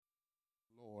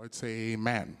Lord say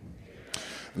amen.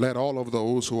 Let all of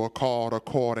those who are called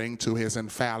according to his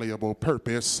infallible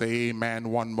purpose say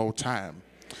amen one more time.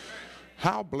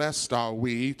 How blessed are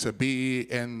we to be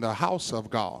in the house of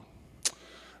God,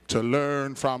 to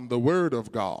learn from the word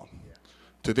of God,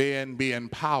 to then be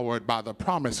empowered by the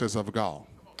promises of God.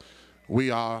 We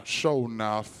are sure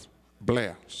enough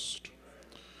blessed.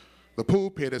 The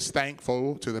pulpit is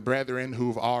thankful to the brethren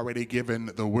who've already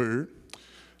given the word,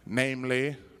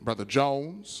 namely Brother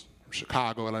Jones from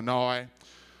Chicago, Illinois,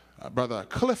 Brother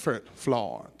Clifford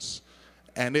Florence,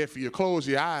 and if you close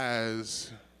your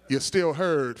eyes, you still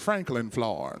heard Franklin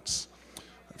Florence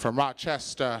from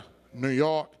Rochester, New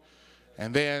York,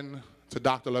 and then to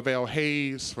Dr. Lavelle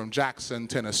Hayes from Jackson,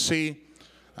 Tennessee.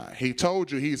 He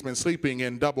told you he's been sleeping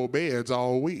in double beds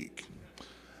all week.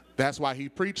 That's why he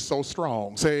preached so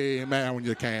strong. Say amen when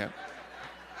you can.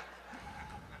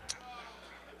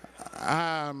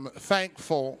 I'm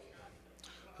thankful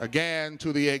again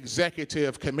to the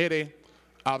executive committee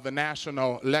of the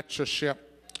National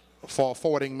Lectureship for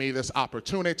affording me this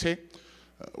opportunity.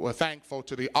 We're thankful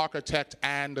to the architect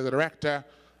and the director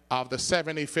of the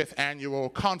 75th Annual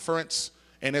Conference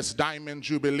in its Diamond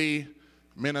Jubilee,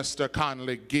 Minister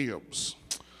Conley Gibbs,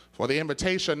 for the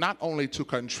invitation not only to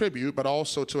contribute, but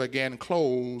also to again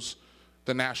close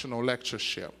the National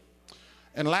Lectureship.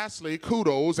 And lastly,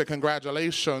 kudos and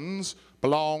congratulations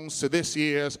belongs to this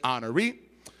year's honoree,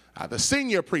 the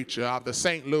senior preacher of the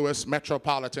St. Louis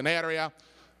metropolitan area,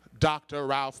 Dr.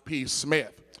 Ralph P.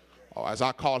 Smith, or as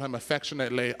I call him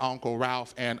affectionately, Uncle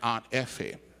Ralph and Aunt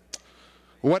Effie.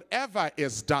 Whatever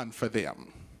is done for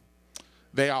them,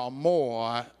 they are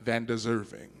more than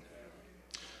deserving.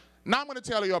 Now I'm going to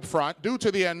tell you up front, due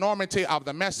to the enormity of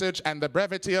the message and the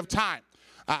brevity of time,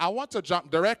 I want to jump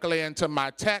directly into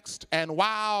my text, and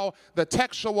while the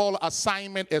textual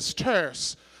assignment is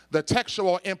terse, the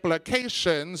textual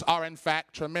implications are in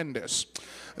fact tremendous.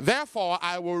 Therefore,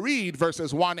 I will read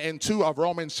verses 1 and 2 of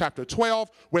Romans chapter 12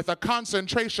 with a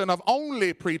concentration of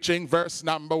only preaching verse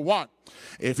number 1.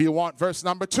 If you want verse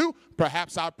number 2,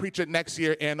 perhaps I'll preach it next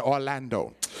year in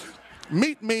Orlando.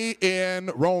 Meet me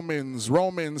in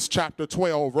Romans chapter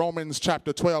 12. Romans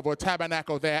chapter 12, or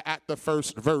tabernacle there at the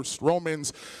first verse.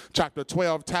 Romans chapter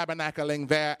 12, tabernacling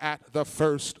there at the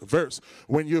first verse.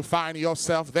 When you find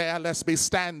yourself there, let's be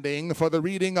standing for the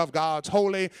reading of God's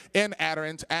holy,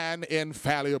 inerrant, and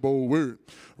infallible word.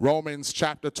 Romans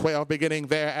chapter 12, beginning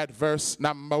there at verse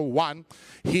number 1.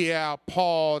 Here,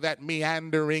 Paul, that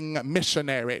meandering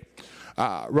missionary,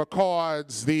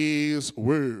 records these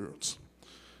words.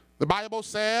 The Bible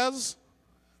says,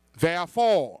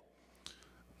 therefore,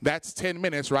 that's 10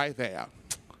 minutes right there.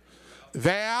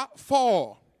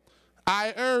 Therefore,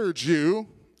 I urge you,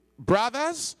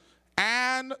 brothers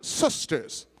and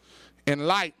sisters, in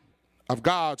light of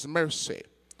God's mercy,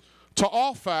 to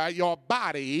offer your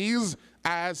bodies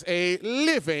as a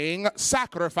living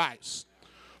sacrifice,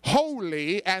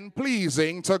 holy and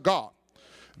pleasing to God.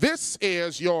 This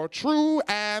is your true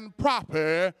and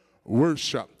proper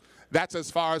worship. That's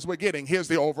as far as we're getting. Here's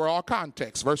the overall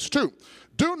context. Verse 2.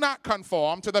 Do not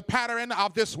conform to the pattern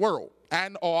of this world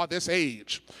and or this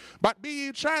age, but be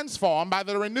ye transformed by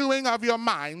the renewing of your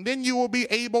mind. Then you will be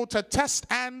able to test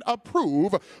and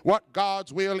approve what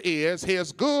God's will is,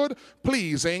 his good,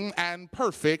 pleasing, and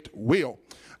perfect will.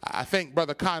 I think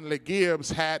Brother Conley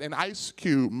Gibbs had an Ice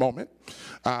Cube moment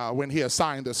when he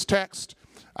assigned this text.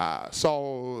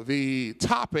 So the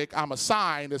topic I'm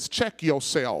assigned is check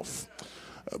yourself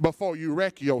before you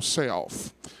wreck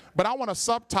yourself. But I want to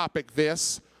subtopic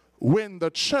this: when the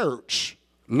church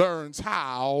learns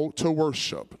how to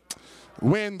worship.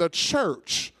 When the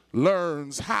church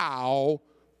learns how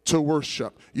to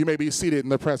worship. You may be seated in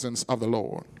the presence of the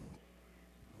Lord.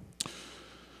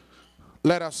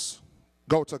 Let us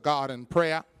go to God in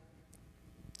prayer.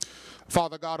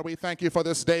 Father God, we thank you for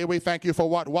this day. We thank you for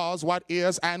what was, what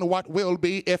is, and what will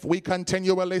be if we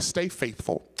continually stay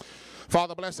faithful.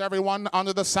 Father, bless everyone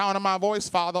under the sound of my voice.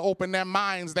 Father, open their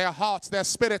minds, their hearts, their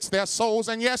spirits, their souls,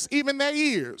 and yes, even their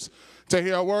ears to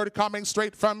hear a word coming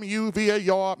straight from you via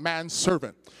your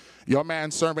manservant. Your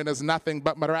manservant is nothing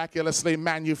but miraculously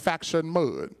manufactured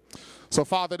mud. So,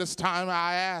 Father, this time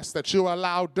I ask that you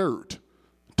allow dirt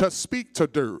to speak to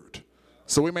dirt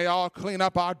so we may all clean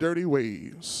up our dirty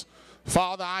ways.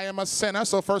 Father, I am a sinner,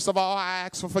 so first of all, I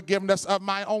ask for forgiveness of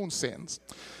my own sins.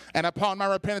 And upon my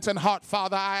repentant heart,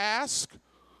 Father, I ask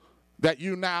that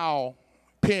you now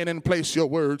pen and place your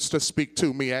words to speak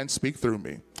to me and speak through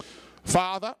me.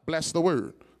 Father, bless the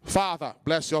word. Father,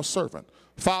 bless your servant.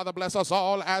 Father, bless us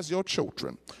all as your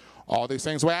children. All these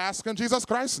things we ask in Jesus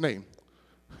Christ's name.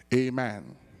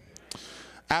 Amen.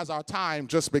 As our time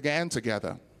just began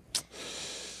together,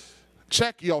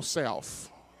 Check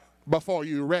yourself before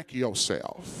you wreck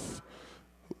yourself.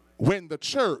 When the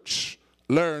church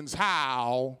learns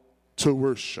how to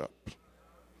worship.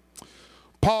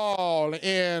 Paul,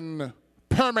 in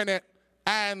permanent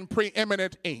and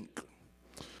preeminent ink,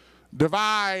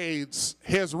 divides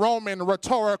his Roman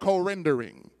rhetorical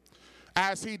rendering,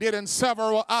 as he did in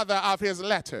several other of his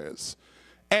letters,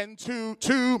 into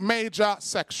two major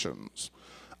sections,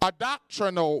 a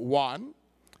doctrinal one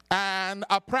and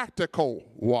a practical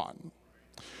one.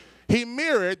 He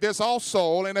mirrored this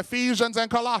also in Ephesians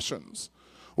and Colossians,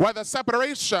 where the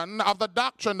separation of the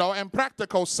doctrinal and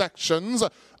practical sections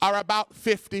are about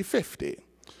 50-50,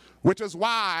 which is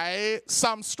why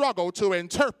some struggle to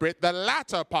interpret the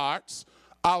latter parts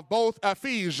of both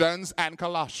Ephesians and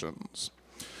Colossians.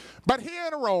 But here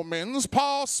in Romans,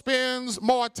 Paul spends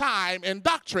more time in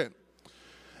doctrine.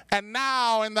 And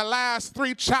now in the last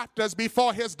 3 chapters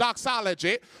before his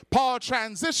doxology, Paul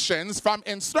transitions from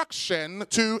instruction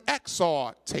to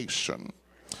exhortation.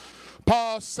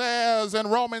 Paul says in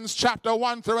Romans chapter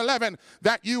 1 through 11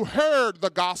 that you heard the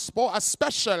gospel,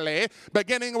 especially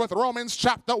beginning with Romans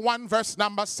chapter 1 verse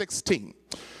number 16.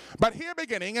 But here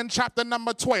beginning in chapter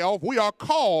number 12, we are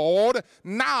called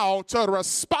now to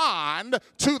respond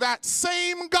to that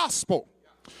same gospel.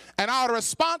 And our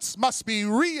response must be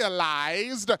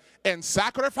realized in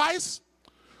sacrifice,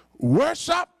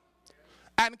 worship,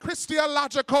 and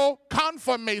Christological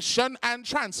confirmation and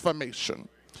transformation.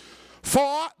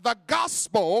 For the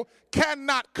gospel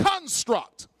cannot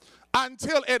construct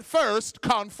until it first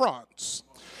confronts.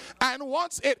 And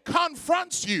once it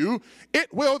confronts you,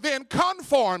 it will then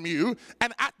conform you.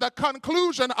 And at the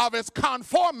conclusion of its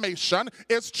conformation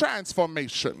is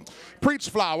transformation. Preach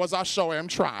flowers, I sure am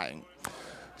trying.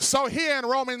 So here in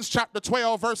Romans chapter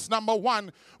 12, verse number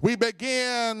 1, we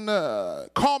begin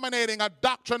culminating a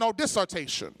doctrinal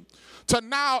dissertation to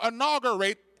now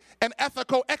inaugurate an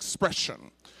ethical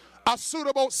expression, a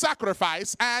suitable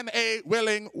sacrifice, and a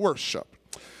willing worship.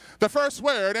 The first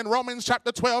word in Romans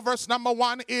chapter 12, verse number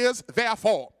 1 is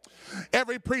therefore.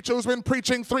 Every preacher who's been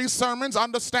preaching 3 sermons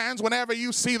understands whenever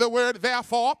you see the word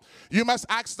therefore, you must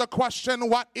ask the question,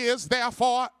 what is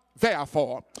therefore?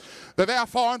 Therefore. The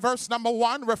therefore in verse number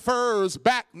 1 refers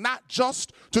back not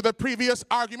just to the previous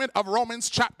argument of Romans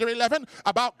chapter 11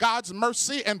 about God's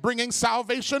mercy and bringing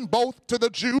salvation both to the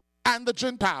Jew and the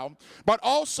Gentile, but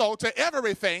also to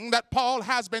everything that Paul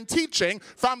has been teaching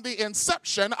from the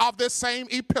inception of this same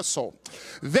epistle.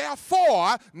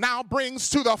 Therefore, now brings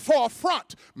to the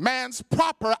forefront man's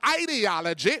proper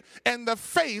ideology in the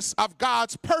face of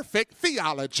God's perfect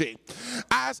theology,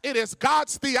 as it is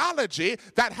God's theology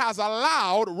that has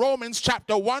allowed Romans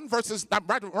chapter 1 Romans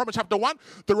chapter 1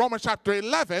 to Romans chapter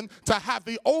 11 to have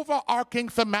the overarching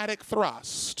thematic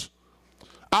thrust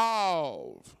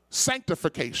of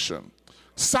sanctification,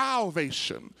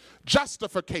 salvation,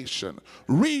 justification,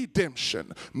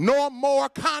 redemption, no more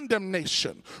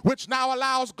condemnation, which now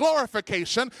allows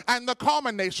glorification and the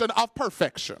culmination of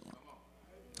perfection.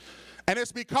 And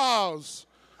it's because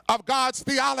of God's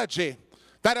theology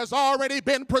that has already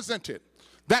been presented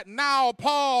that now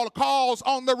Paul calls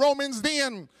on the Romans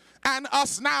then and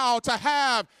us now to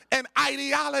have an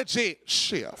ideology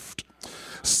shift.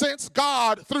 Since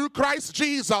God, through Christ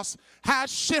Jesus,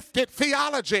 has shifted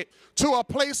theology to a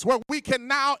place where we can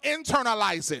now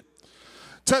internalize it,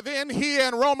 to then here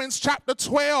in Romans chapter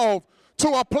 12, to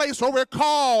a place where we're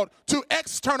called to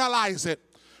externalize it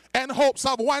in hopes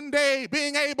of one day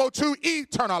being able to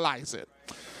eternalize it.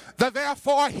 The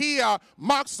therefore here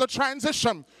marks the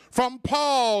transition from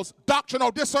Paul's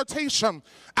doctrinal dissertation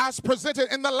as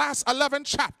presented in the last 11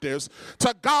 chapters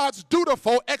to God's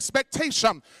dutiful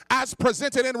expectation as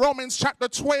presented in Romans chapter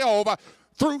 12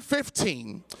 through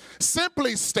 15.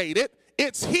 Simply stated,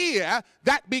 it's here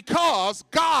that because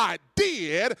God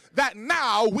did, that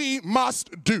now we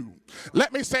must do.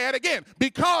 Let me say it again.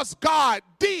 Because God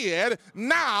did,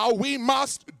 now we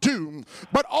must do.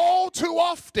 But all too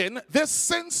often, this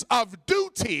sense of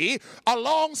duty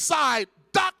alongside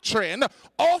doctrine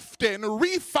often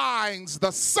refines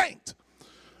the saint,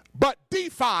 but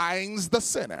defines the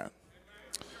sinner.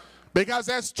 Because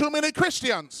there's too many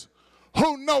Christians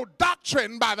who know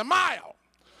doctrine by the mile,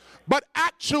 but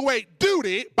actuate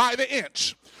duty by the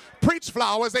inch. Preach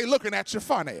flowers, they looking at you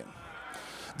funny.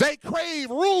 They crave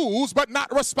rules, but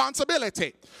not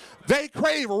responsibility. They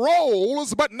crave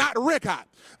roles, but not rigor.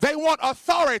 They want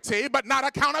authority, but not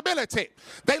accountability.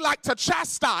 They like to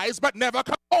chastise, but never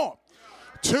conform.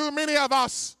 Too many of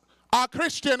us are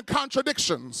Christian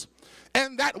contradictions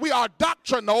in that we are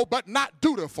doctrinal, but not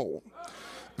dutiful.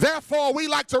 Therefore, we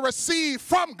like to receive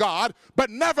from God,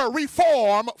 but never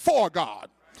reform for God.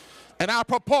 And I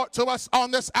purport to us on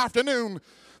this afternoon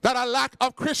that a lack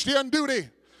of Christian duty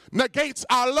negates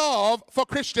our love for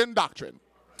Christian doctrine.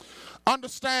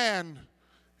 Understand,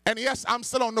 and yes, I'm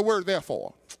still on the word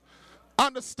therefore.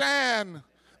 Understand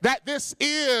that this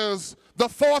is the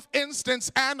fourth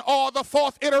instance and or the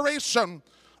fourth iteration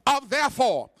of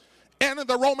therefore in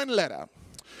the Roman letter.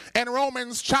 In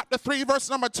Romans chapter 3, verse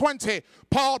number 20,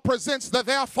 Paul presents the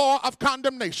therefore of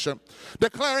condemnation,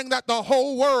 declaring that the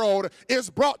whole world is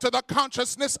brought to the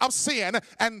consciousness of sin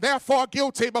and therefore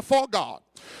guilty before God.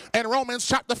 In Romans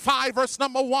chapter 5, verse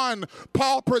number 1,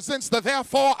 Paul presents the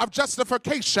therefore of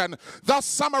justification, thus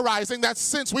summarizing that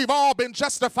since we've all been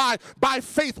justified by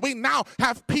faith, we now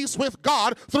have peace with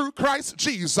God through Christ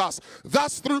Jesus.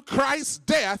 Thus, through Christ's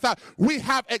death, we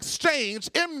have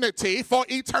exchanged enmity for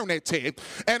eternity.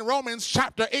 In Romans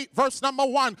chapter 8, verse number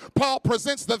 1, Paul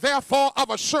presents the therefore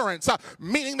of assurance,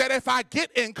 meaning that if I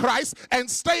get in Christ and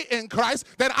stay in Christ,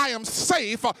 then I am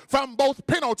safe from both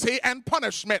penalty and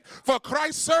punishment. For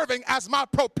Christ serving as my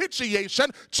propitiation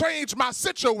changed my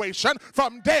situation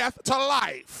from death to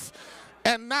life.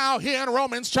 And now here in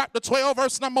Romans chapter 12,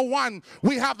 verse number 1,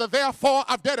 we have the therefore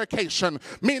of dedication,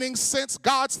 meaning since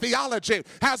God's theology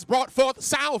has brought forth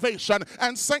salvation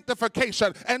and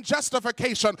sanctification and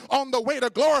justification on the way to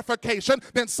glorification,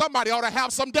 then somebody ought to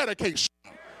have some dedication.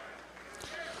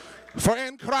 For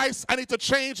in Christ, I need to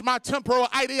change my temporal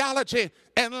ideology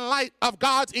in light of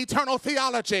God's eternal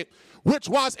theology, which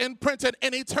was imprinted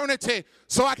in eternity,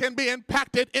 so I can be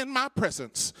impacted in my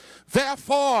presence.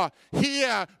 Therefore,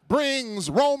 here brings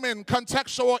Roman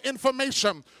contextual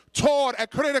information toward a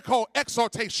critical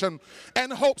exhortation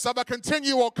in hopes of a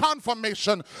continual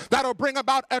confirmation that will bring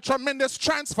about a tremendous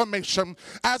transformation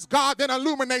as God then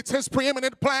illuminates his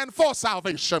preeminent plan for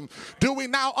salvation. Do we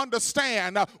now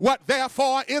understand what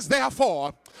therefore is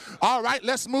therefore? All right,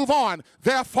 let's move on.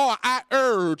 Therefore, I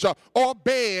urge or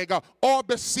beg or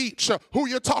beseech. Who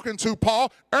you talking to,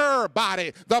 Paul?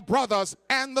 Everybody, the brothers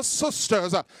and the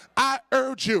sisters. I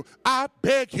urge you, I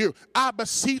beg you, I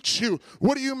beseech you.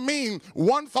 What do you mean?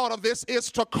 One thought of this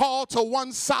is to call to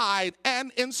one side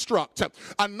and instruct.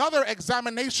 Another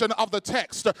examination of the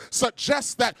text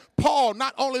suggests that Paul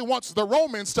not only wants the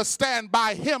Romans to stand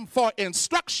by him for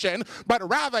instruction, but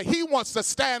rather he wants to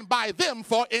stand by them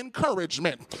for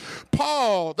encouragement.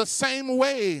 Paul, the same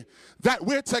way that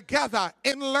we're together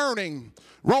in learning,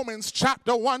 Romans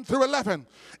chapter 1 through 11,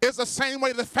 is the same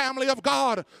way the family of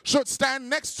God should stand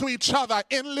next to each other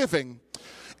in living.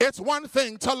 It's one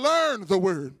thing to learn the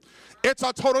word. It's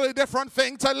a totally different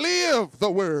thing to live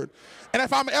the word. And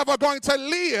if I'm ever going to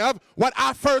live what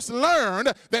I first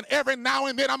learned, then every now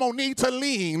and then I'm going to need to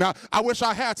lean. I wish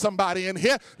I had somebody in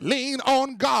here. Lean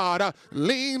on God.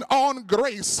 Lean on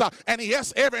grace. And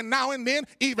yes, every now and then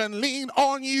even lean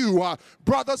on you.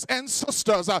 Brothers and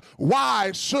sisters,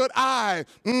 why should I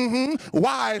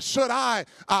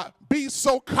be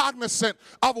so cognizant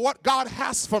of what God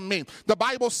has for me? The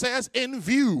Bible says in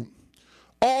view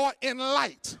or in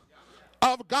light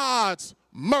of God's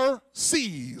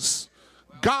mercies.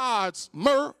 God's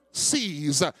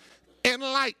mercies in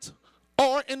light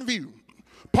or in view.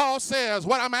 Paul says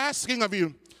what I'm asking of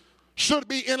you should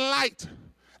be in light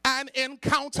and in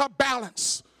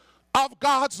counterbalance of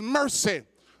God's mercy,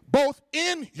 both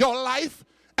in your life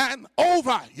and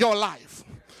over your life.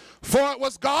 For it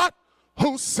was God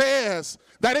who says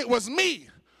that it was me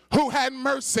who had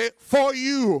mercy for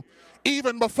you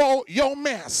even before your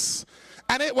mess.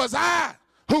 And it was I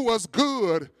who was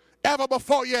good ever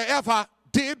before you ever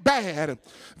did bad.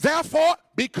 Therefore,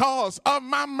 because of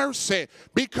my mercy,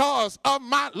 because of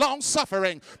my long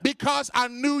suffering, because I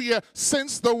knew you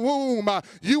since the womb,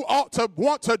 you ought to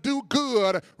want to do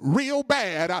good real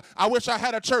bad. I wish I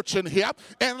had a church in here.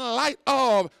 In light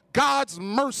of God's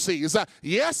mercies,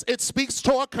 yes, it speaks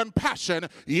toward compassion.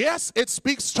 Yes, it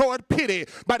speaks toward pity.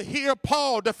 But here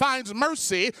Paul defines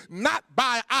mercy not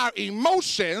by our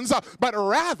emotions, but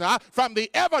rather from the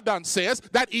evidences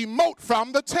that emote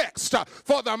from the text.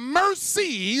 For the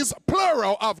mercies,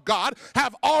 plural, of God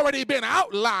have already been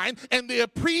outlined in the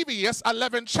previous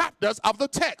 11 chapters of the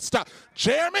text.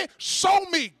 Jeremy, show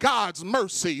me God's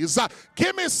mercies.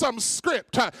 Give me some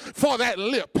script for that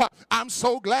lip. I'm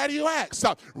so glad you asked.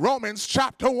 Romans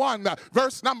chapter 1,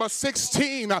 verse number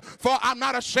 16. For I'm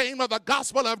not ashamed of the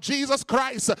gospel of Jesus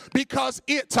Christ, because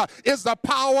it is the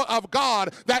power of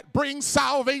God that brings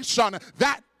salvation.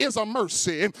 That is a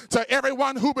mercy to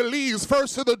everyone who believes,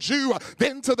 first to the Jew,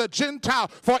 then to the Gentile.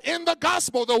 For in the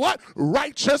gospel, the what?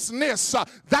 Righteousness.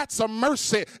 That's a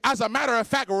mercy. As a matter of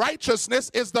fact,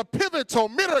 righteousness is the pivotal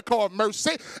miracle of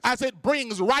mercy, as it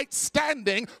brings right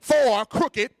standing for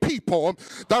crooked people.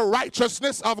 The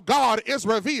righteousness of God is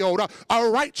revealed, a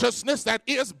righteousness that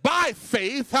is by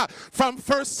faith from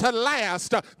first to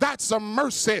last. That's a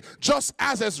mercy. Just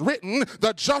as it's written,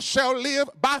 the just shall live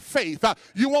by faith.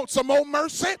 You want some more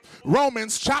mercy?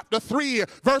 Romans chapter 3,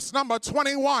 verse number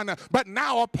 21. But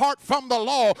now, apart from the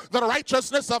law, the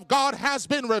righteousness of God has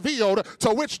been revealed, to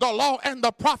which the law and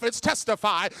the prophets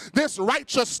testify. This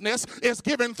righteousness is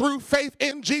given through faith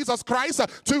in Jesus Christ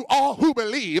to all who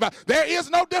believe. There is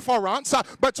no difference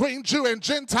between Jew and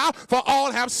Gentile, for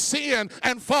all have sinned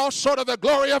and fall short of the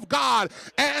glory of God,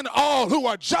 and all who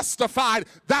are justified.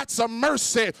 That's a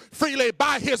mercy. Freely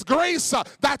by his grace,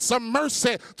 that's a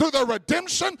mercy. Through the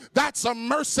redemption, that's a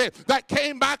mercy that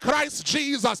came by Christ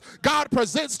Jesus. God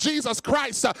presents Jesus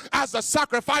Christ as a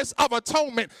sacrifice of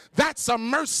atonement. That's a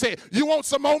mercy. You want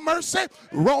some more mercy?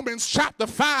 Romans chapter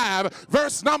 5,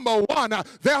 verse number 1.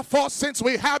 Therefore, since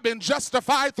we have been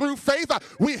justified through faith,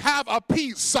 we have a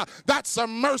peace. That's a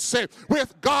mercy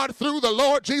with God through the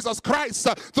Lord Jesus Christ,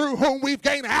 through whom we've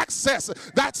gained access.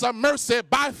 That's a mercy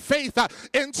by faith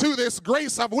into this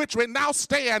grace of which we now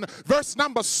stand. Verse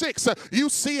number 6, you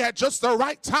see, at just the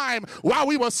right time, while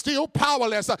we were still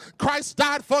powerless, Christ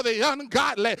died for the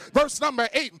ungodly. Verse number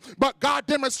 8, but God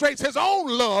demonstrates his own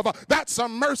love. That's a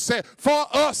mercy for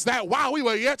us, that while we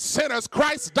were yet sinners,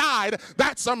 Christ died.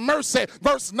 That's a mercy.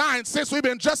 Verse 9, since we've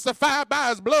been justified by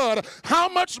his blood, how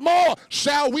much more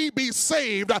shall we be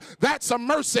saved? That's a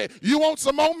mercy. You want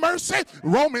some more mercy?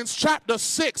 Romans chapter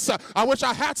 6. I wish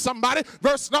I had somebody.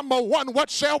 Verse number 1, what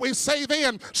shall we say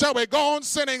then? Shall we go on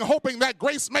sinning, hoping that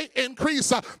grace may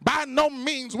increase? By no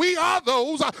means. We are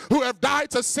those who have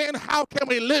died to sin. How can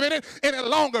we live in it any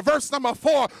longer? Verse number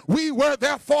 4, we were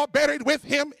therefore buried with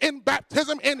him in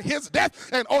baptism in his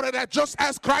death, in order that just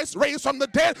as Christ raised from the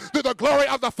dead through the glory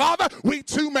of the Father, we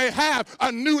too may have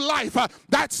a new life.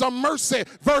 That's a mercy.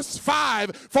 Verse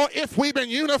 5, for if we've been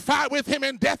unified with him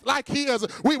in death like he is,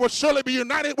 we will surely be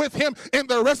united with him in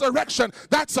the resurrection.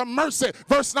 That's a mercy.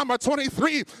 Verse number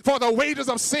 23, for the wages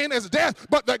of sin is death,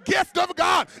 but the gift of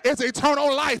God is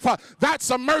eternal life. That's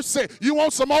a mercy. You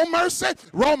want some more mercy?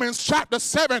 Romans chapter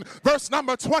 7, verse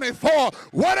number 24,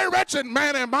 what a wretched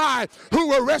man am I, who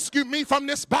will rescue me from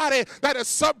this body that is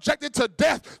subjected to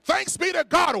death? Thanks be to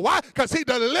God. Why? Because he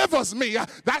delivers me.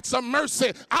 That's a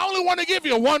mercy. I only want to give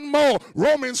you one more.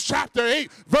 Romans chapter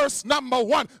 8, verse number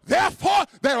 1, therefore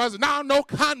there is now no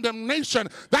condemnation.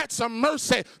 That's a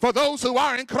mercy for those who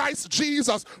are in Christ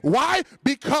Jesus. Why?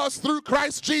 Because through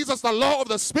Christ Jesus the law of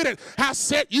the Spirit has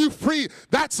set you free.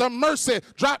 That's a mercy.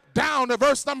 Drop down to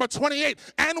verse number 28,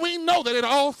 and we know that in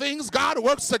all things God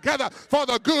works together for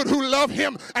the good who love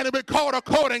him and have been called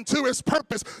according to his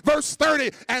purpose. Verse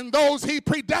 30, and those he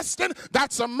predestined,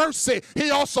 that's a mercy.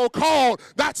 He also called,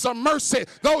 that's a mercy.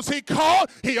 Those he called,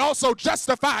 he also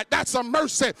justified, that's a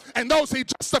mercy. And those he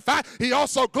justified, he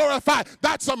also glorified,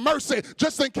 that's a mercy.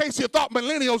 Just in case you thought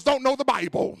millennials don't know the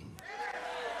Bible.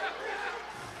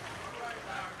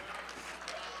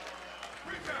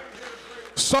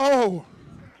 So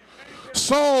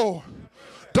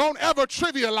don't ever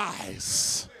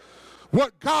trivialize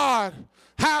what God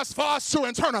has for us to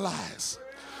internalize.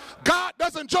 God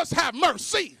doesn't just have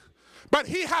mercy, but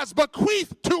he has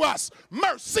bequeathed to us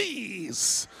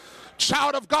mercies.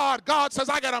 Child of God, God says,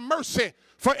 I got a mercy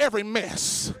for every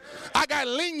mess. I got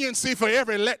leniency for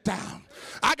every letdown.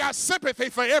 I got sympathy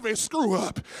for every screw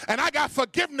up, and I got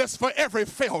forgiveness for every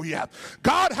failure.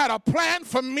 God had a plan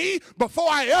for me before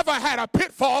I ever had a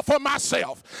pitfall for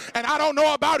myself. And I don't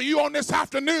know about you on this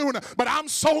afternoon, but I'm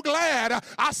so glad.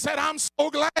 I said I'm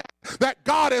so glad that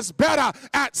God is better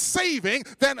at saving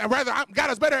than, rather,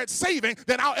 God is better at saving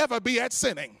than I'll ever be at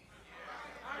sinning.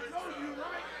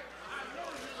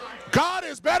 God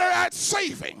is better at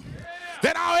saving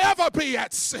than I'll ever be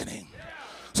at sinning.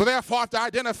 So therefore, after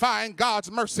identifying God's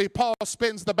mercy, Paul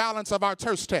spins the balance of our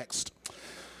terse text,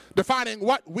 defining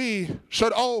what we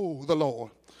should owe the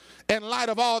Lord in light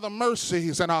of all the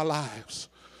mercies in our lives.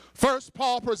 First,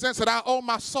 Paul presents that I owe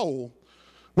my soul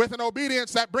with an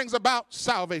obedience that brings about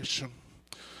salvation.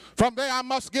 From there, I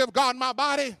must give God my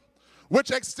body,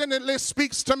 which extendedly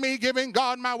speaks to me giving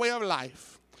God my way of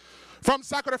life. From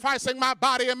sacrificing my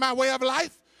body and my way of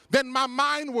life, then my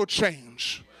mind will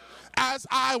change, as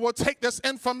I will take this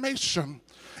information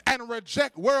and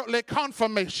reject worldly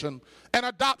confirmation and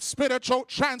adopt spiritual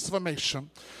transformation.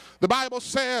 The Bible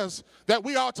says that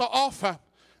we are to offer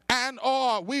and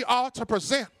or we are to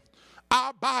present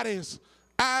our bodies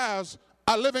as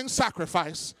a living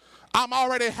sacrifice. I'm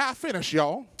already half finished,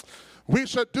 y'all. We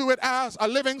should do it as a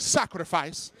living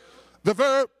sacrifice. The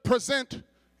verb present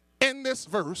in this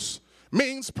verse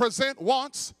means present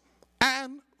once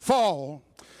and for all.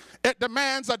 It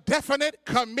demands a definite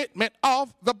commitment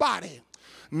of the body,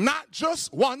 not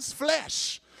just one's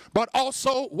flesh, but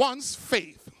also one's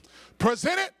faith.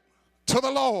 Present it to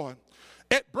the Lord.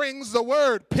 It brings the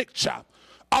word picture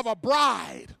of a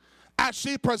bride as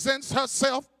she presents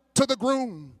herself to the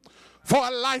groom for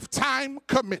a lifetime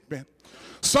commitment.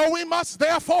 So we must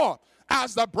therefore,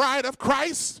 as the bride of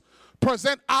Christ,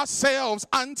 present ourselves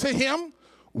unto him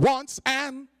once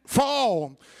and for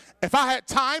all. If I had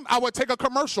time, I would take a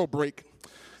commercial break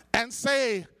and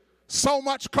say so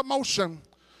much commotion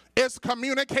is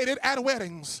communicated at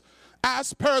weddings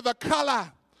as per the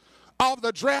color of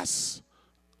the dress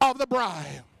of the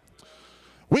bride.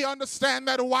 We understand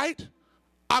that white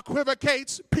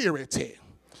equivocates purity.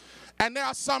 And there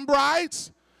are some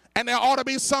brides, and there ought to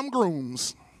be some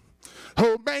grooms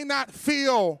who may not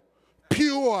feel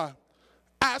pure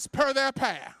as per their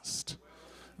past.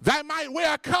 They might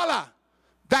wear a color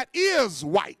that is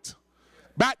white,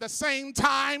 but at the same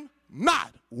time,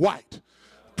 not white.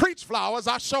 Preach flowers,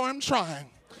 I show him trying.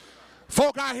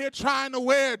 Folk out here trying to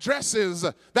wear dresses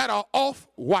that are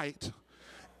off-white,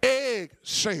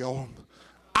 eggshell,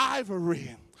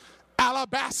 ivory,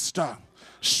 alabaster,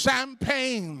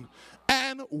 champagne,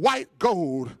 and white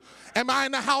gold. Am I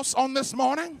in the house on this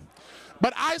morning?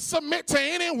 But I submit to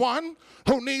anyone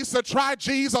who needs to try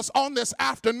Jesus on this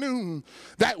afternoon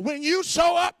that when you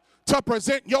show up to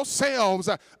present yourselves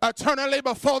eternally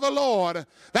before the Lord,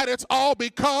 that it's all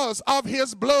because of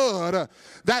his blood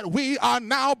that we are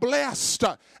now blessed,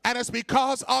 and it's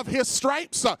because of his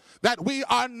stripes that we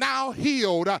are now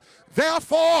healed.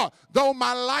 Therefore, though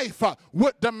my life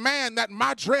would demand that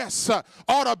my dress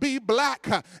ought to be black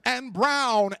and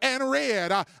brown and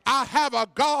red, I have a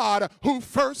God who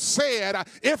first said,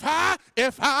 if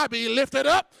I be lifted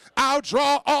up, I'll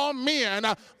draw all men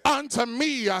unto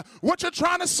me. What you're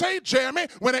trying to say, Jeremy,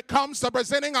 when it comes to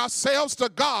presenting ourselves to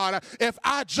God, if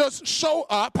I just show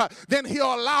up, then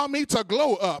he'll allow me to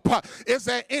glow up. Is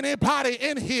there anybody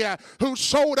in here who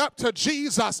showed up to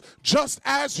Jesus just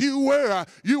as you were?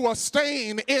 You were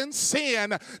stained in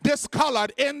sin,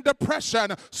 discolored in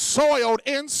depression, soiled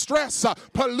in stress,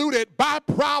 polluted by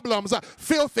problems,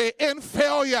 filthy in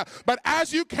failure. But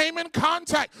as you came in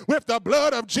contact with the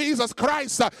blood of Jesus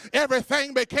Christ,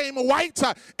 everything became white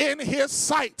in his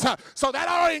sight. So that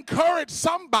ought to encourage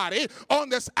somebody on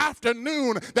this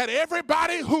afternoon that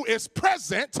everybody who is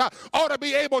present ought to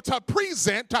be able to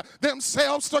present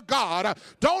themselves to God.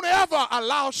 Don't ever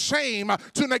allow shame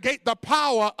to negate the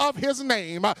power of his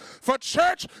name. For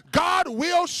church, God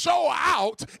will show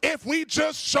out if we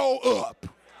just show up.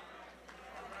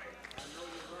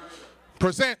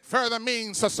 Present further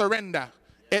means to surrender.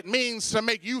 It means to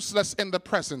make useless in the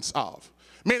presence of.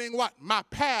 Meaning what? My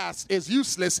past is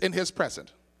useless in his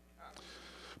present.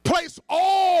 Place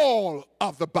all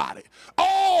of the body,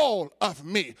 all of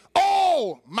me,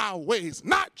 all my ways,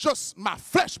 not just my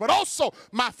flesh, but also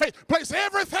my faith. Place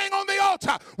everything on the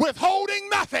altar, withholding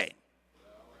nothing.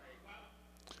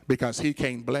 Because he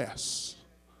can't bless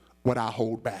what I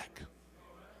hold back.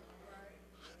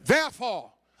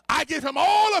 Therefore, I give him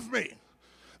all of me.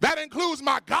 That includes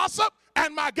my gossip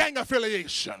and my gang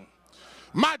affiliation,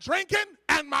 my drinking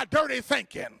and my dirty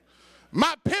thinking,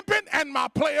 my pimping and my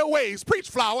player ways. Preach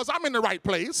flowers, I'm in the right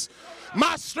place.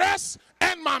 My stress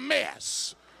and my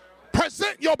mess.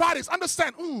 Present your bodies.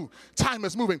 Understand, time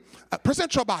is moving.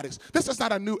 Present your bodies. This is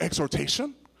not a new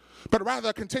exhortation, but rather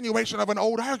a continuation of an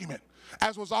old argument,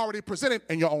 as was already presented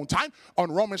in your own time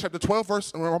on Romans chapter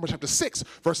 12, Romans chapter 6,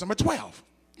 verse number 12.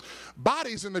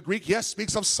 Bodies in the Greek, yes,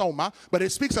 speaks of soma, but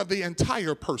it speaks of the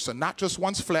entire person, not just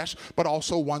one's flesh, but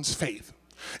also one's faith.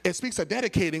 It speaks of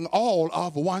dedicating all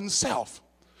of oneself.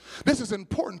 This is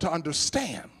important to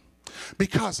understand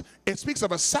because it speaks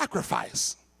of a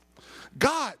sacrifice.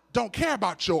 God don't care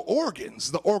about your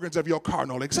organs, the organs of your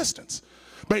carnal existence,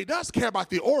 but he does care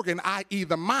about the organ, i.e.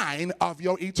 the mind of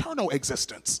your eternal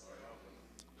existence.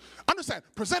 Understand,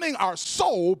 presenting our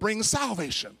soul brings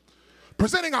salvation.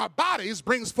 Presenting our bodies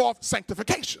brings forth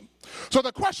sanctification. So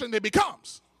the question then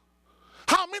becomes,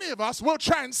 how many of us will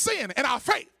transcend in our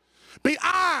faith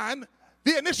beyond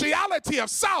the initiality of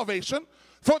salvation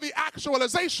for the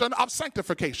actualization of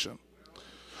sanctification?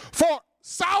 For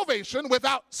salvation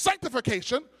without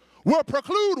sanctification will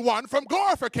preclude one from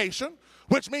glorification,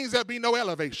 which means there'll be no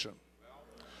elevation.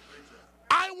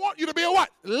 I want you to be a what?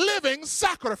 Living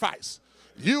sacrifice.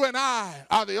 You and I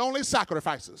are the only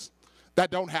sacrifices that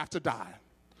don't have to die.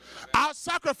 Our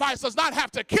sacrifice does not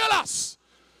have to kill us,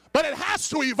 but it has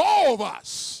to evolve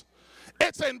us.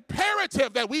 It's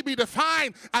imperative that we be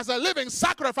defined as a living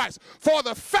sacrifice for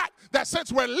the fact that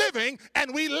since we're living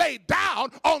and we lay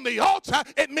down on the altar,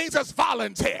 it means it's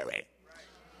voluntary.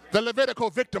 The Levitical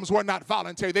victims were not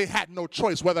voluntary. They had no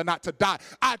choice whether or not to die.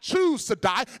 I choose to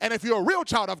die, and if you're a real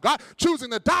child of God,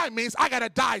 choosing to die means I got to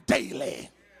die daily.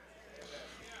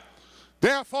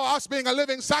 Therefore, us being a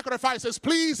living sacrifice is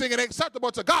pleasing and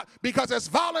acceptable to God because it's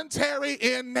voluntary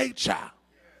in nature.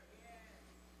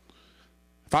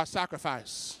 If our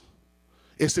sacrifice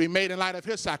is to be made in light of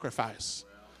his sacrifice,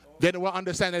 then we'll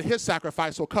understand that his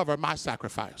sacrifice will cover my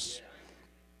sacrifice.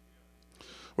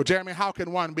 Well, Jeremy, how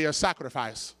can one be a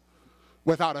sacrifice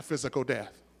without a physical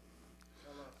death?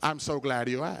 I'm so glad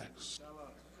you asked.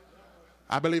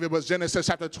 I believe it was Genesis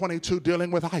chapter 22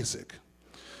 dealing with Isaac.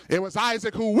 It was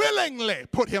Isaac who willingly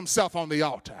put himself on the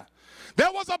altar.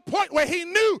 There was a point where he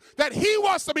knew that he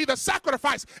was to be the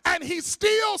sacrifice, and he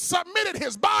still submitted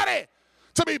his body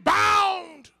to be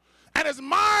bound and his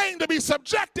mind to be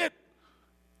subjected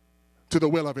to the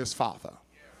will of his father.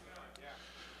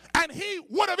 And he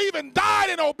would have even died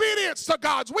in obedience to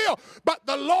God's will, but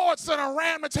the Lord sent a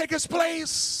ram to take his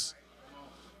place.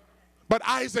 But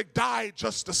Isaac died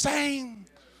just the same,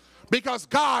 because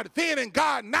God then and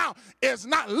God now is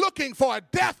not looking for a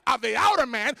death of the outer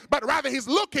man, but rather he's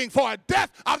looking for a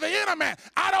death of the inner man.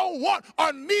 I don't want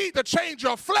or need to change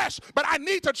your flesh, but I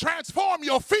need to transform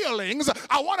your feelings.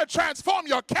 I want to transform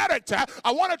your character.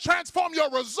 I want to transform your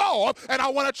resolve, and I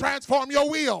want to transform your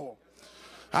will.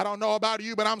 I don't know about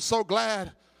you, but I'm so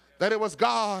glad that it was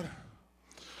God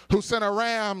who sent a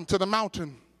ram to the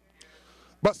mountain,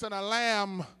 but sent a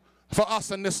lamb for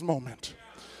us in this moment.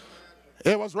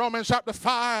 It was Romans chapter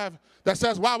 5 that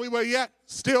says, while we were yet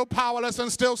still powerless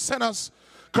and still sinners,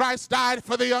 Christ died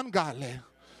for the ungodly.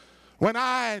 When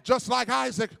I, just like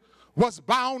Isaac, was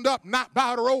bound up not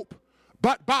by rope,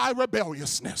 but by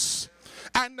rebelliousness.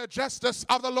 And the justice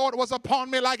of the Lord was upon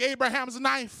me like Abraham's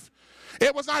knife.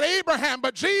 It was not Abraham,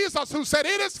 but Jesus who said,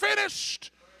 it is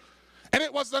finished. And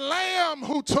it was the Lamb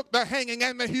who took the hanging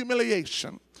and the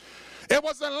humiliation. It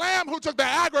was the Lamb who took the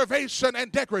aggravation and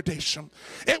degradation.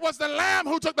 It was the Lamb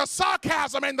who took the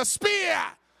sarcasm and the spear.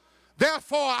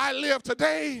 Therefore, I live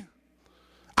today.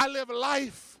 I live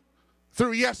life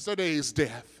through yesterday's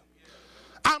death.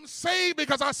 I'm saved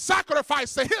because I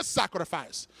sacrificed to his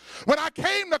sacrifice. When I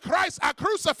came to Christ, I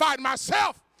crucified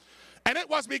myself. And it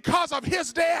was because of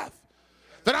his death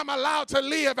that I'm allowed to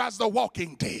live as the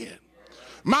walking dead.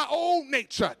 My old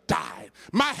nature died.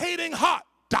 My hating heart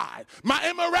died. My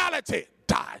immorality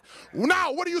died.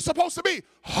 Now, what are you supposed to be?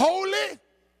 Holy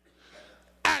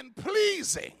and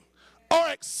pleasing or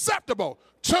acceptable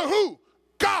to who?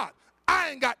 God.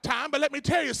 I ain't got time, but let me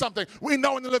tell you something. We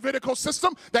know in the Levitical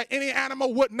system that any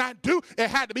animal would not do. It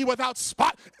had to be without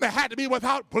spot, and it had to be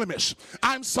without blemish.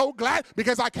 I'm so glad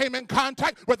because I came in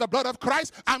contact with the blood of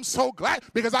Christ. I'm so glad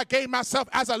because I gave myself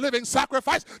as a living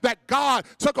sacrifice that God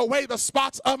took away the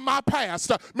spots of my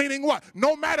past. Meaning what?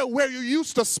 No matter where you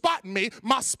used to spot me,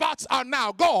 my spots are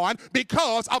now gone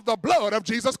because of the blood of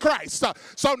Jesus Christ.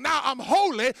 So now I'm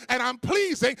holy and I'm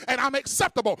pleasing and I'm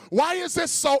acceptable. Why is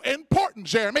this so important,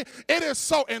 Jeremy? It is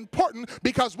so important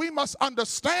because we must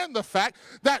understand the fact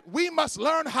that we must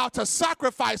learn how to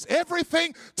sacrifice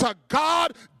everything to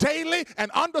God daily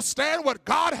and understand what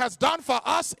God has done for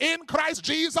us in Christ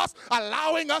Jesus,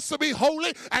 allowing us to be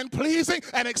holy and pleasing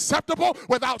and acceptable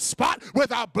without spot,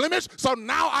 without blemish. So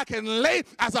now I can lay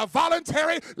as a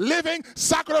voluntary living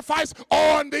sacrifice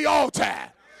on the altar.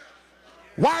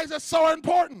 Why is it so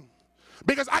important?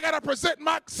 Because I got to present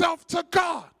myself to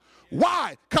God.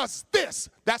 Why? Because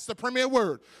that's the premier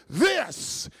word.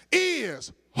 This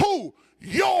is who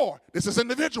this is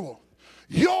individual,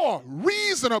 your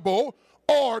reasonable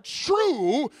or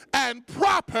true and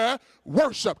proper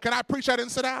worship. Can I preach that and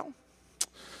sit down?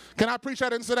 Can I preach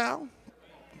that and sit down?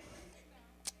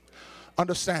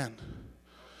 Understand,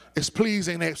 it's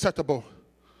pleasing and acceptable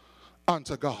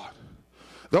unto God.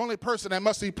 The only person that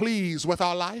must be pleased with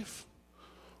our life,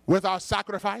 with our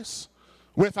sacrifice,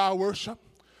 with our worship,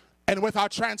 and with our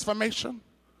transformation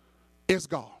is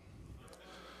God.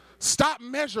 Stop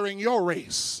measuring your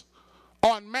race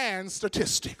on man's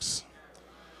statistics.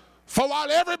 For while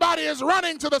everybody is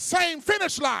running to the same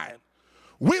finish line,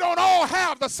 we don't all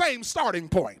have the same starting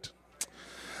point.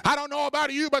 I don't know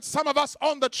about you, but some of us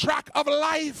on the track of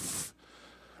life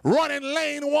run in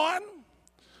lane 1,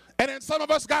 and then some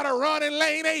of us got to run in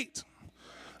lane 8.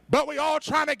 But we all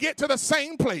trying to get to the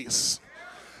same place.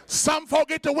 Some folk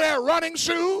get to wear running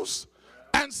shoes,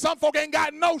 and some folk ain't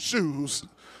got no shoes.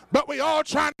 But we all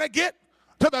trying to get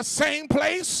to the same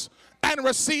place and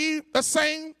receive the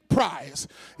same prize.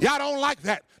 Y'all don't like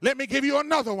that. Let me give you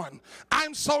another one.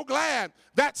 I'm so glad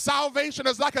that salvation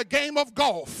is like a game of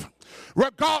golf.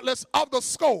 Regardless of the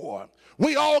score,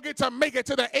 we all get to make it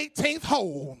to the 18th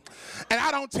hole. And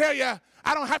I don't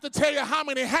have to tell you how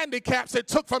many handicaps it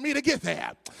took for me to get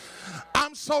there.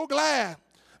 I'm so glad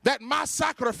that my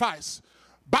sacrifice,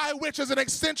 by which is an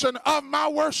extension of my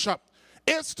worship,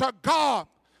 is to God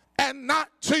and not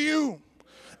to you.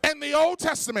 In the Old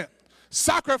Testament,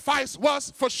 sacrifice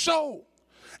was for show,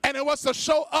 and it was to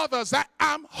show others that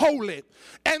I'm holy.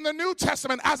 In the New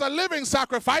Testament, as a living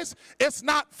sacrifice, it's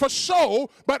not for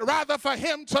show, but rather for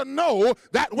him to know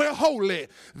that we're holy.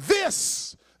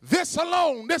 This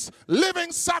alone, this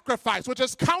living sacrifice, which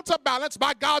is counterbalanced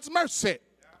by God's mercy,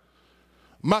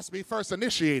 must be first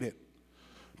initiated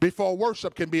before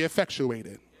worship can be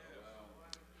effectuated.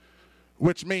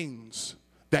 Which means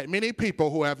that many people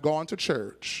who have gone to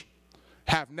church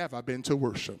have never been to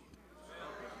worship.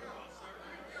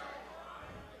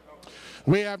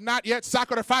 We have not yet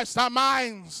sacrificed our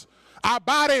minds, our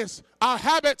bodies, our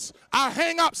habits, our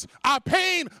hang-ups, our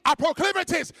pain, our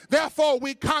proclivities. Therefore,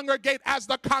 we congregate as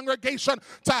the congregation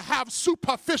to have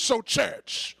superficial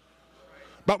church.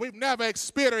 But we've never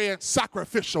experienced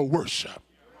sacrificial worship.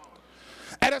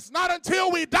 And it's not until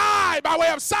we die by way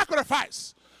of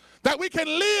sacrifice that we can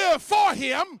live for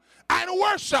him and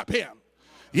worship him.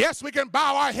 Yes, we can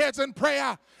bow our heads in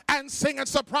prayer and sing in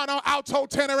soprano, alto,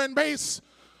 tenor, and bass,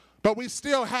 but we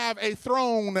still have a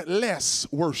throne-less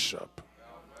worship.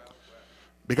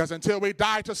 Because until we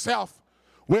die to self,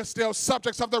 we're still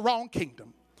subjects of the wrong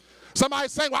kingdom.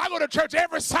 Somebody's saying, well, I go to church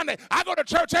every Sunday. I go to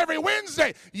church every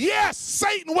Wednesday. Yes,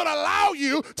 Satan will allow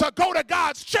you to go to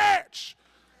God's church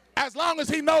as long as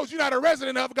he knows you're not a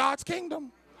resident of God's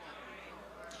kingdom.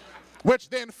 Which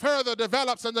then further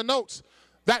develops in the notes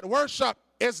that worship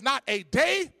is not a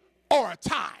day or a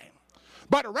time,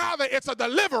 but rather it's a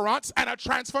deliverance and a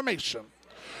transformation.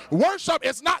 Worship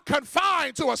is not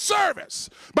confined to a service,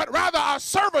 but rather our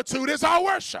servitude is our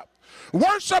worship.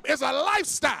 Worship is a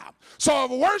lifestyle. So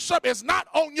if worship is not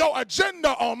on your agenda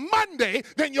on Monday,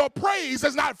 then your praise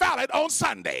is not valid on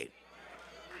Sunday.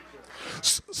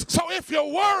 So if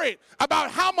you're worried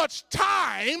about how much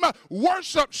time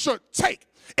worship should take,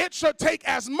 it should take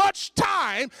as much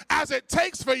time as it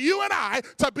takes for you and I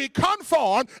to be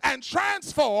conformed and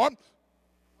transformed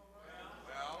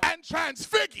and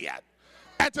transfigured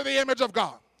into the image of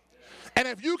God. And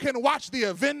if you can watch the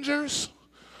Avengers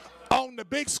on the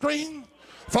big screen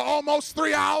for almost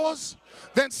 3 hours,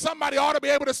 then somebody ought to be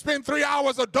able to spend 3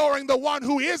 hours adoring the one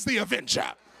who is the Avenger.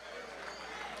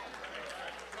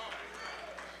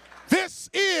 This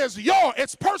is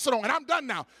it's personal, and I'm done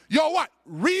now. Your what?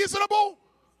 Reasonable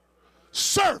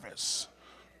service.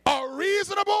 A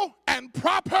reasonable and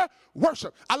proper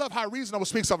worship. I love how reasonable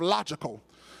speaks of logical,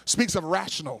 speaks of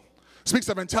rational, speaks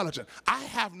of intelligent. I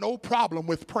have no problem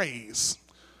with praise,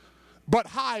 but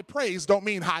high praise don't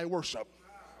mean high worship.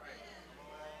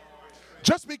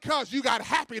 Just because you got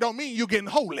happy don't mean you're getting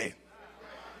holy.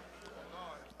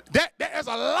 There's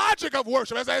a logic of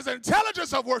worship. There's an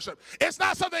intelligence of worship. It's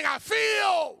not something I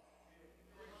feel.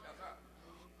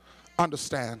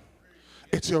 Understand,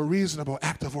 it's your reasonable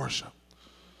act of worship.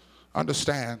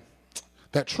 Understand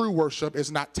that true worship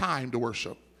is not timed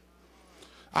worship.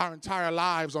 Our entire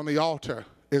lives on the altar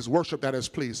is worship that is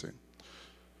pleasing.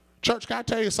 Church, can I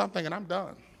tell you something, and I'm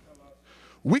done?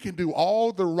 We can do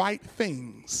all the right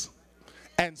things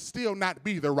and still not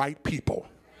be the right people.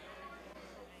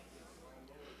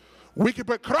 We can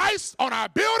put Christ on our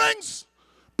buildings,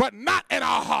 but not in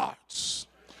our hearts.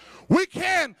 We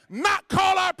can not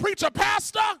call our preacher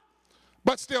pastor,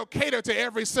 but still cater to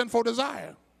every sinful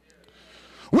desire.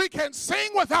 We can sing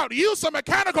without use of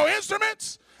mechanical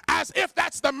instruments as if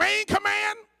that's the main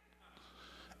command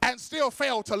and still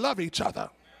fail to love each other.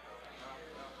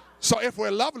 So if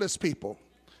we're loveless people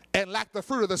and lack the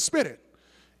fruit of the Spirit,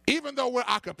 even though we're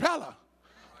a cappella,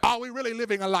 are we really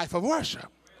living a life of worship?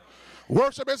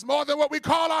 Worship is more than what we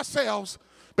call ourselves,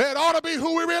 but it ought to be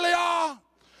who we really are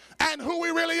and who we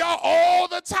really are all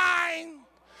the time.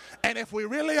 And if we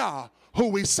really are who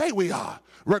we say we are,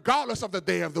 regardless of the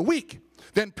day of the week,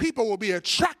 then people will be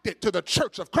attracted to the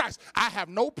Church of Christ. I have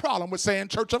no problem with saying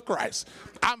Church of Christ.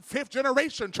 I'm 5th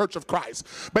generation Church of Christ.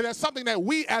 But there's something that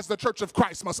we as the Church of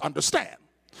Christ must understand.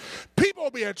 People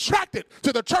will be attracted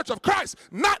to the Church of Christ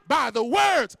not by the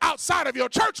words outside of your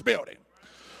church building,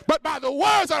 but by the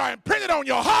words that are imprinted on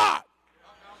your heart.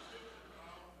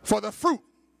 For the fruit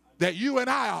that you and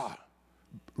I are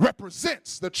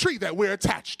represents the tree that we're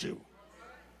attached to.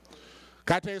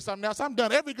 Can I tell you something else? I'm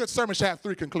done. Every good sermon should have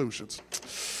 3 conclusions.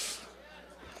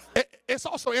 it's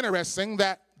also interesting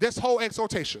that this whole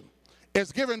exhortation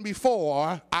is given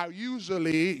before our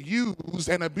usually used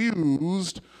and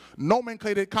abused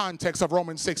nomenclated context of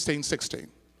Romans 16:16.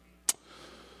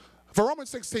 For Romans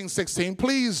 16:16,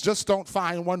 please just don't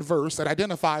find one verse that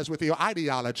identifies with your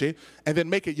ideology and then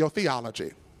make it your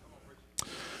theology.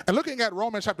 And looking at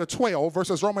Romans chapter 12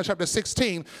 versus Romans chapter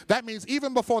 16, that means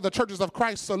even before the churches of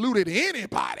Christ saluted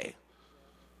anybody,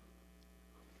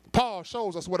 Paul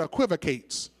shows us what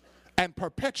equivocates and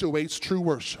perpetuates true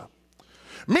worship.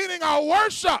 Meaning our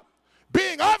worship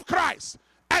being of Christ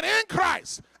and in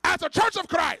Christ as a church of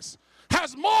Christ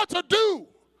has more to do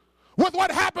with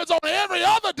what happens on every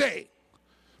other day,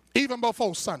 even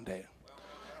before Sunday.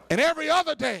 And every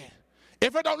other day,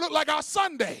 if it don't look like our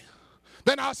Sunday,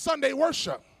 then our Sunday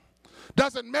worship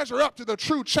doesn't measure up to the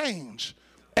true change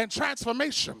and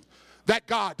transformation that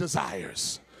God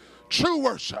desires. True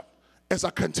worship is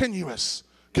a continuous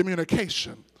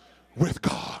communication with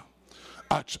God,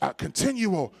 a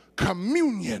continual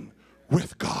communion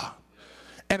with God.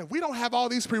 And if we don't have all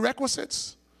these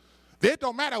prerequisites, it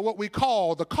don't matter what we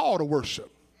call the call to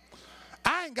worship.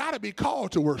 I ain't got to be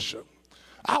called to worship.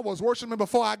 I was worshiping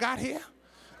before I got here,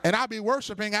 and I'll be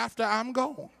worshiping after I'm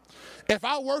gone. If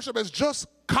our worship is just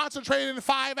concentrated in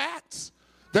 5 acts,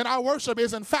 then our worship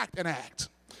is in fact an act.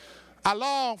 I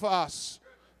long for us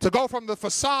to go from the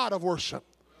facade of worship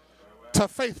to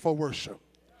faithful worship.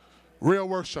 Real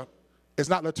worship is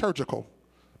not liturgical,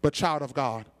 but child of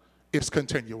God, it's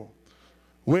continual.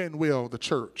 When will the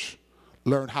church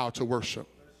learn how to worship?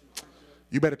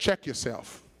 You better check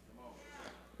yourself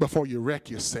before you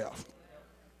wreck yourself.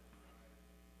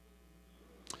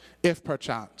 If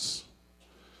perchance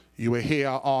you are here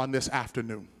on this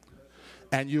afternoon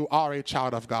and you are a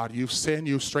child of God, you've sinned,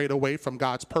 you've strayed away from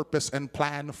God's purpose and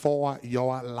plan for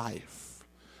your life,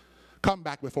 come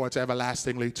back before it's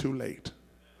everlastingly too late.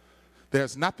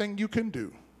 There's nothing you can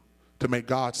do to make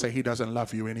God say he doesn't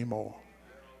love you anymore.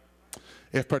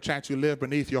 If perchance you live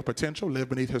beneath your potential, live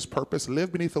beneath his purpose,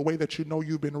 live beneath the way that you know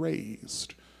you've been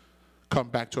raised, come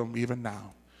back to him even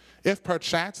now. If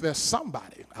perchance there's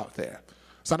somebody out there,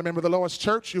 it's not a member of the Lord's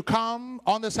church, you come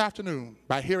on this afternoon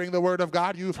by hearing the word of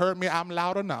God. You've heard me, I'm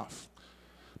loud enough.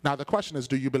 Now the question is,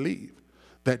 do you believe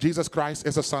that Jesus Christ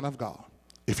is the Son of God?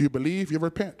 If you believe, you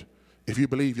repent. If you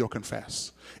believe, you'll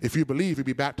confess. If you believe, you'll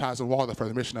be baptized in water for the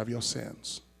remission of your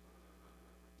sins.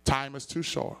 Time is too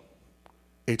short.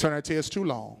 Eternity is too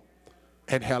long.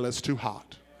 And hell is too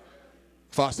hot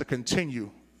for us to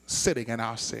continue sitting in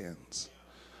our sins.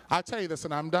 I tell you this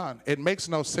and I'm done. It makes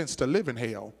no sense to live in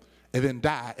hell and then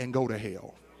die and go to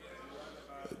hell.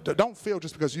 Don't feel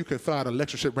just because you can fill out a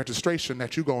lectureship registration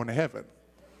that you're going to heaven.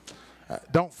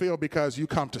 Don't feel because you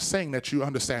come to sing that you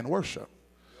understand worship.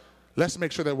 Let's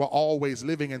make sure that we're always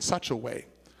living in such a way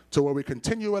to where we're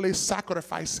continually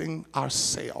sacrificing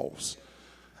ourselves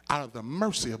out of the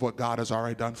mercy of what God has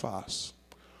already done for us.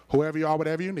 Whoever you are,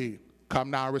 whatever you need, come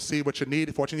now and receive what you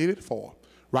need for what you need it for.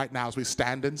 Right now as we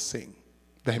stand and sing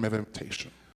the hymn of invitation.